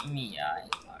 our miai,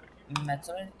 our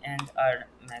metal, and our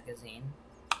magazine.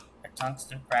 Our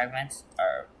tungsten fragments,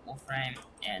 our wolfram,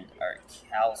 and our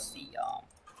calcium.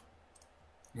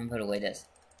 I'm gonna put away this.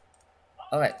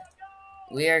 Okay,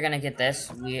 we are gonna get this.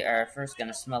 We are first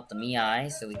gonna smelt the miai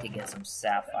so we can get some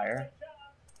sapphire.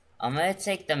 I'm gonna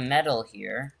take the metal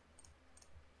here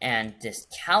and this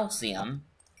calcium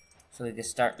so we can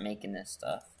start making this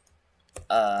stuff.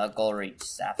 Gold reach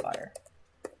sapphire.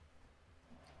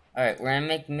 Alright, we're gonna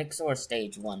make Mixor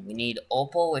stage 1. We need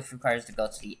Opal, which requires to go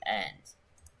to the end.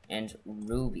 And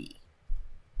Ruby.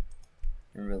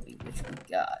 Which we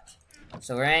got.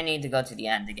 So we're gonna need to go to the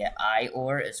end to get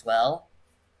ore as well.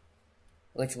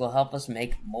 Which will help us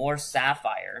make more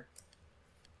sapphire.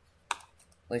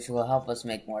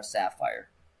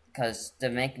 Because to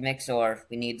make Mixor,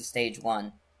 we need the stage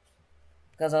 1.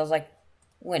 Because I was like,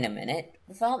 wait a minute.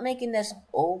 Without making this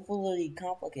overly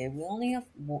complicated, we only have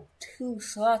 2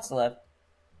 slots left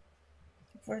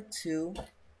for 2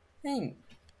 things.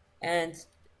 And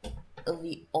it'll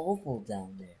be opal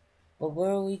down there. But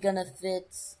where are we gonna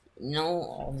fit,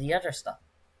 all the other stuff?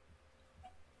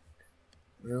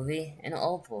 Ruby and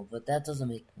opal, but that doesn't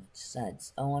make much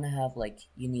sense. I wanna have,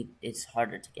 it's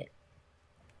harder to get.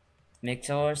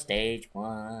 Mixor stage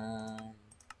 1.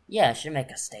 Yeah, I should make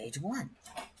a stage 1.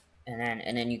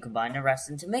 And then you combine the rest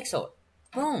into Mixor.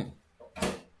 Boom!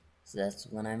 So that's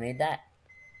when I made that.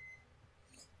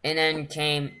 And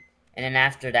then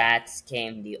after that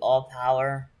came the all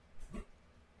power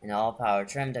and the all power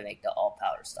trim to make the all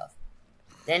power stuff.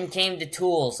 Then came the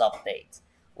tools update,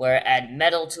 where I add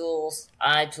metal tools,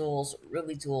 eye tools,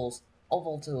 ruby tools,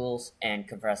 opal tools, and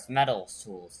compressed metals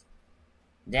tools.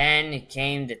 Then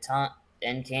came the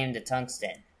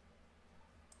tungsten.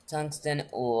 Tungsten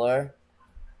ore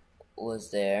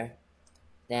was there.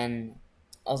 Then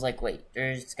I was like, wait,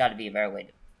 there's got to be a better way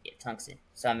to get tungsten.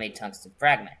 So I made tungsten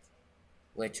fragment,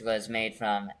 which was made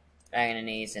from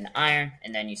manganese and iron,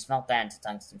 and then you smelt that into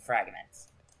tungsten fragments,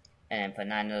 and then put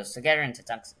 9 of those together into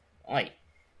tungsten. Wait,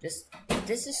 this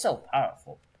is so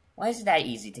powerful. Why is it that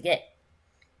easy to get?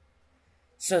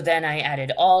 So then I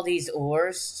added all these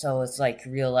ores, so it's like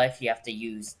real life. You have to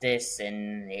use this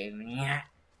and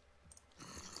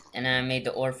then I made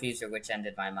the ore fuser, which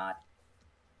ended my mod.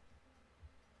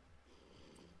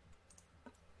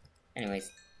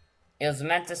 Anyways, it was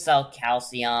meant to sell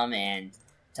calcium and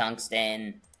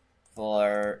tungsten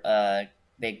for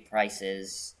big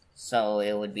prices, so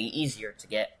it would be easier to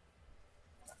get.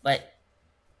 But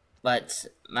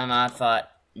my mod thought,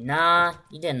 nah,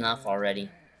 you did enough already.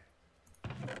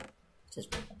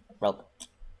 Just broke it.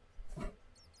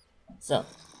 So,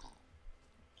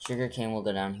 sugarcane will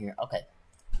go down here. Okay.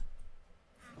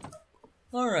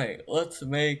 Alright, let's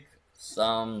make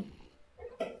some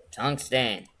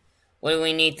tungsten. What do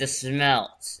we need to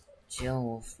smelt?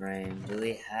 Gel frame. Do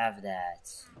we have that?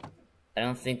 I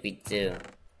don't think we do.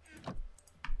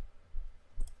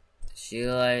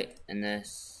 Scheelite and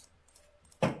this.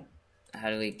 How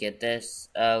do we get this?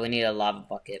 We need a lava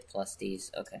bucket plus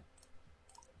these. Okay.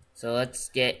 So let's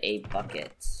get a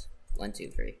bucket. 1, 2,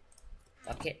 3.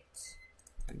 Bucket.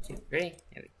 1, 2, 3.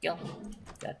 There we go.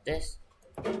 Got this.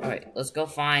 Alright, let's go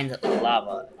find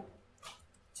lava.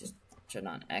 Just turn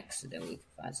on X and then we can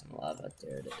find some lava.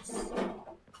 There it is.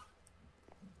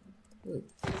 Ooh.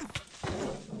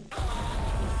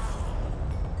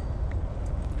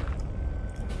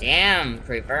 Damn,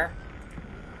 creeper.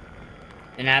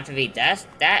 Didn't have to be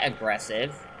that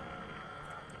aggressive.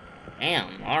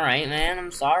 Damn, alright, man,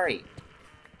 I'm sorry.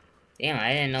 Damn,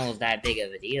 I didn't know it was that big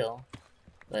of a deal.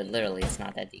 But literally, it's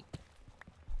not that deep.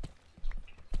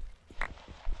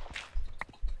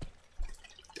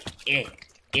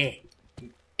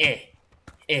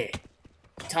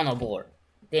 Tunnel board.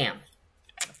 Damn.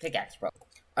 Pickaxe broke.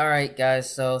 Alright, guys,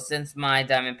 so since my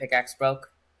diamond pickaxe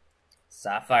broke,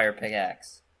 sapphire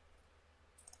pickaxe.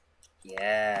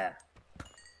 Yeah.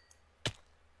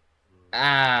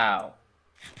 Ow.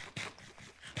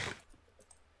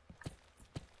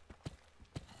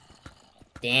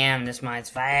 Damn, this mine's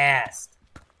fast.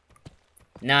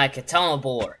 Now I can tunnel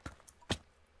board.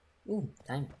 Ooh,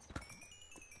 diamonds.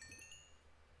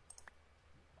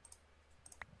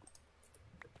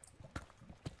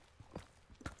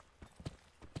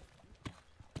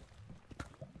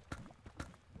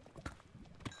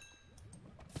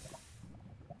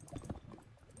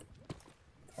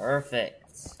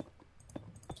 Perfect.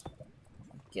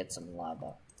 Get some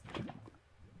lava.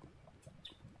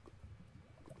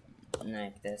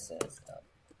 Like this is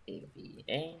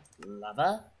AVA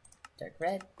lava. Dark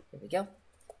red. There we go.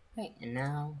 Right, and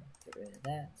now get rid of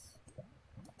that.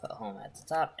 Put home at the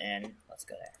top and let's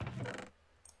go there.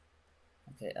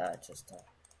 Okay,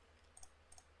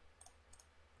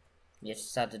 you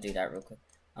just have to do that real quick.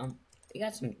 We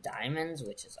got some diamonds,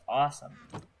 which is awesome.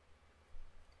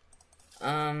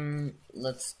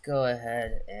 Let's go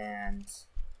ahead and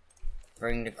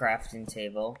bring the crafting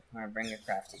table, or bring your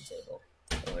crafting table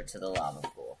over to the lava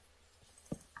pool.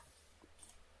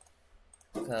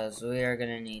 Because we are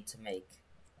gonna need to make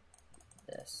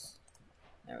this.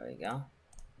 There we go.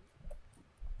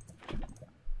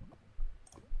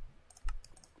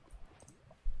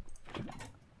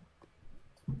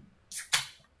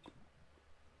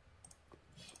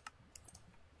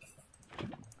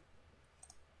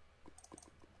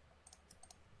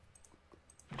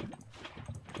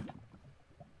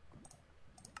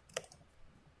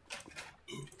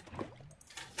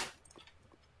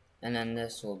 And then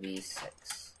this will be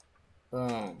 6.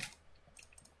 Boom.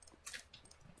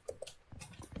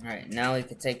 Alright, now we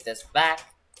can take this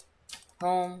back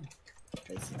home.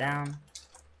 Place it down.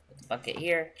 Put the bucket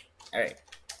here. Alright.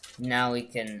 Now we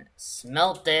can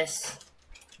smelt this.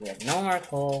 We have no more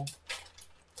coal.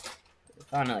 We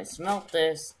finally smelt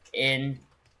this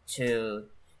into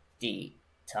the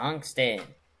tungsten.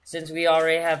 Since we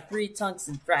already have 3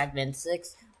 tungsten fragments,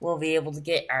 6, we'll be able to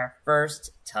get our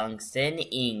first tungsten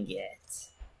ingot.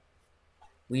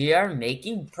 We are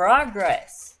making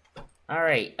progress.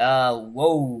 Alright,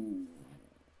 whoa.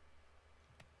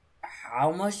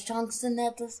 How much tungsten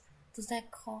does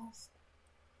that cost?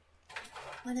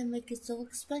 Why did I make it so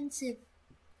expensive?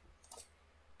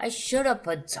 I should have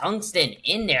put tungsten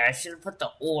in there. I should have put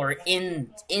the ore in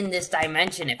this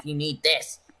dimension if you need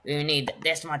this. You need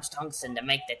this much tungsten to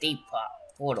make the deep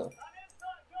portal.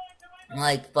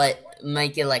 Like, but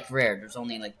make it like rare. There's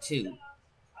only like 2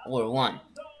 or 1.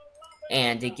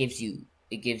 And it gives you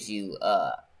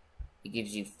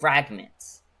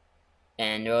fragments.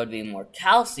 And there would be more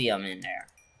calcium in there.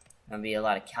 There'll be a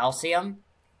lot of calcium.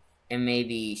 And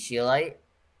maybe scheelite.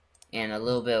 And a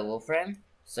little bit of wolfram.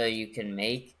 So you can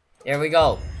make... There we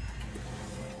go!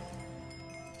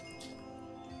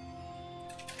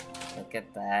 Look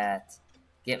at that.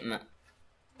 Get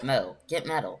metal. Get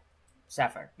metal.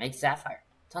 Sapphire. Make sapphire.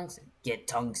 Tungsten. Get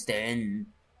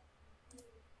tungsten!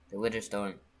 The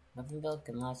Witherstone. Nothing built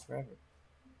can last forever.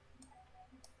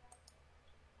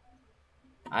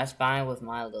 I spy with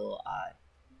my little eye.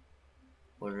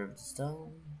 Order of the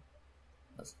stone.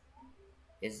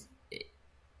 Is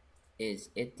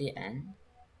it the end?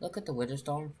 Look at the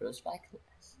Witherstone for the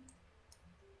spyglass.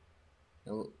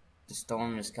 The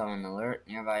storm is coming. Alert.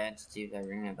 Nearby entities are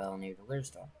ringing a bell near the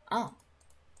Witherstone. Oh.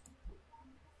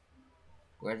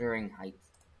 Withering Heights.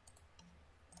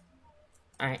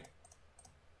 Alright.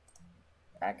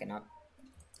 Backing up.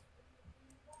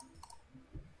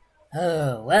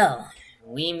 Oh, well.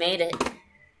 We made it.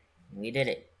 We did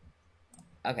it.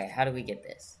 Okay, how do we get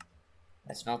this?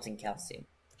 By smelting calcium.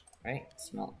 Right?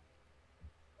 Smelt.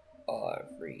 Or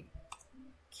free.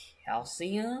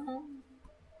 Calcium?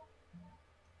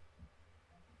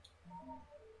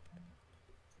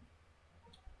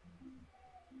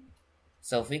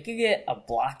 So if we could get a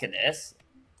block of this,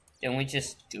 then we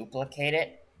just duplicate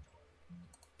it.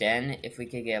 Then if we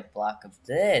could get a block of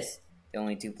this, then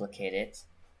we duplicate it.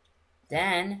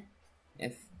 Then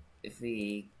if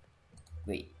we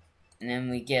wait, and then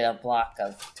we get a block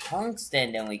of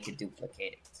tungsten, then we could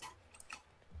duplicate it.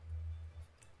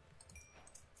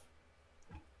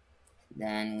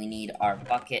 Then we need our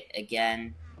bucket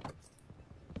again.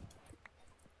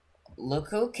 Look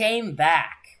who came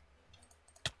back.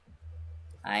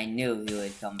 I knew he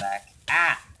would come back.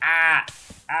 Ah!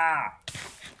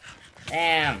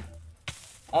 Damn.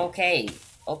 Okay,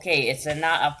 it's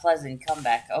not a pleasant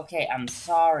comeback. Okay, I'm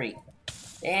sorry.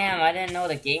 Damn, I didn't know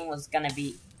the game was gonna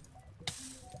be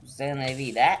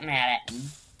that mad at me.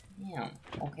 Damn,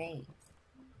 okay.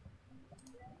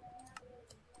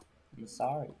 I'm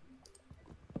sorry.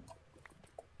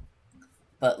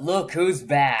 But look who's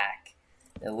back.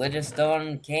 The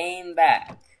Witherstone came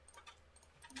back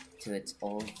to its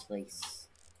old place.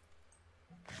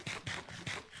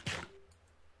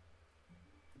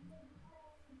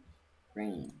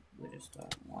 Green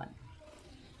Witherstone 1.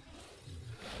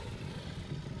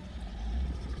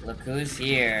 Look who's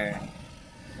here.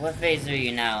 What phase are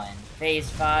you now in? Phase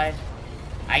 5?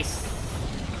 Ice.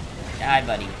 Hi,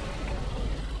 buddy.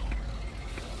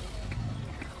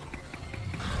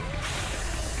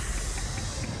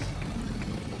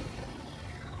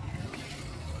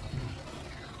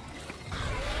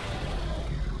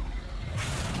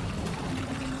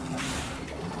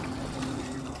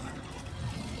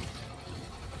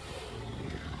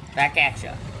 Back at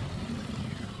ya.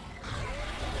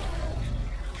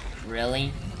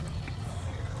 Really?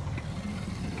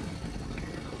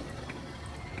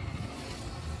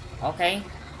 Okay,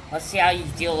 let's see how you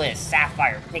deal with a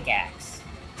sapphire pickaxe.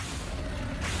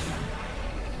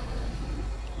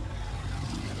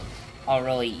 Oh,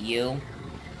 really, you?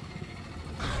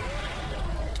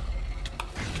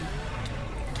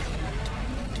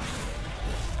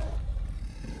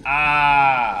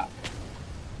 Ah!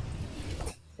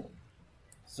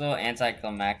 So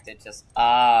anticlimactic, just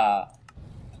ah.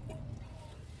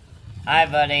 Hi,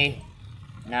 buddy.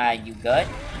 Nah, you good?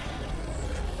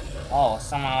 Oh,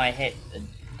 somehow I hit.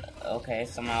 Okay,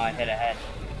 somehow I hit a head.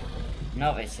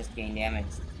 Nope, it's just getting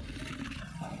damaged.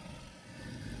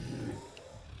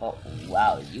 Oh,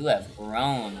 wow, you have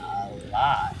grown a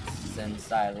lot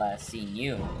since I last seen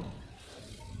you.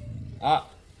 Oh,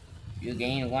 You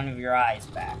gain one of your eyes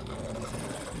back.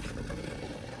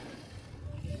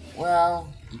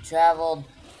 Well, you traveled,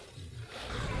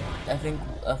 I think,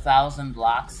 1,000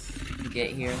 blocks to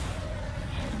get here.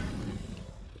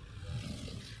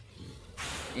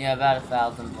 Yeah, about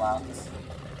 1,000 blocks.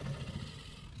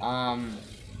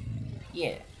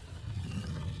 Yeah.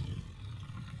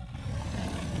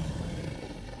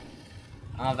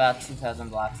 I'm about 2,000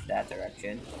 blocks in that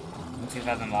direction. And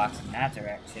 2,000 blocks in that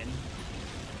direction.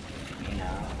 You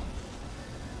know.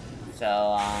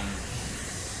 So,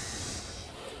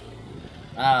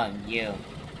 oh, you.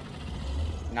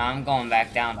 Now I'm going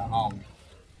back down to home.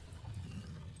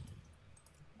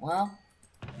 Well,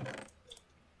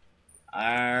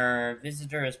 our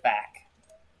visitor is back.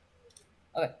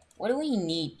 Okay, what do we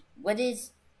need? What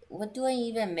do I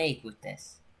even make with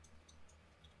this?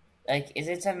 Like, is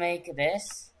it to make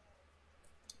this?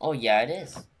 Oh, yeah, it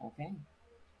is. Okay.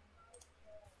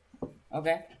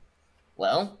 Okay.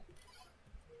 Well.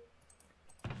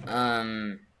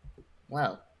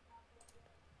 Well.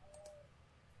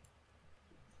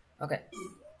 Okay.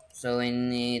 So we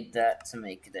need that to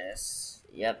make this.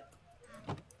 Yep.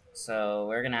 So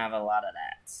we're gonna have a lot of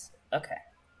that. Okay.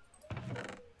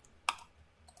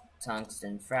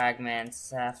 Tungsten fragments,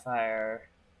 sapphire,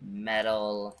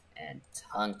 metal, and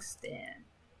tungsten.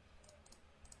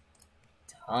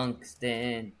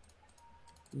 Tungsten.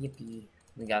 Yippee.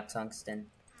 We got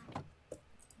tungsten.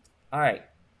 Alright.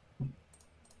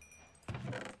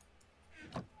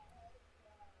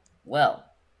 Well,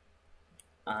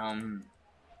 well,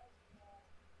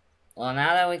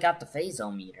 now that we got the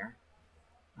phasometer,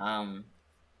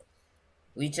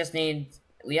 we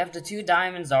have the 2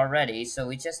 diamonds already, so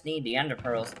we just need the ender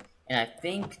pearls, and I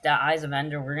think the eyes of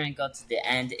ender, we're gonna go to the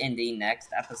end in the next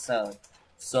episode.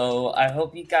 So, I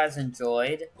hope you guys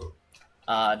enjoyed,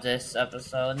 this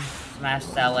episode. Smash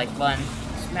that like button,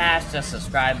 smash the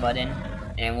subscribe button,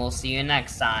 and we'll see you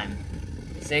next time.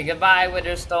 Say goodbye,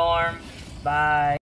 Witterstorm. Bye.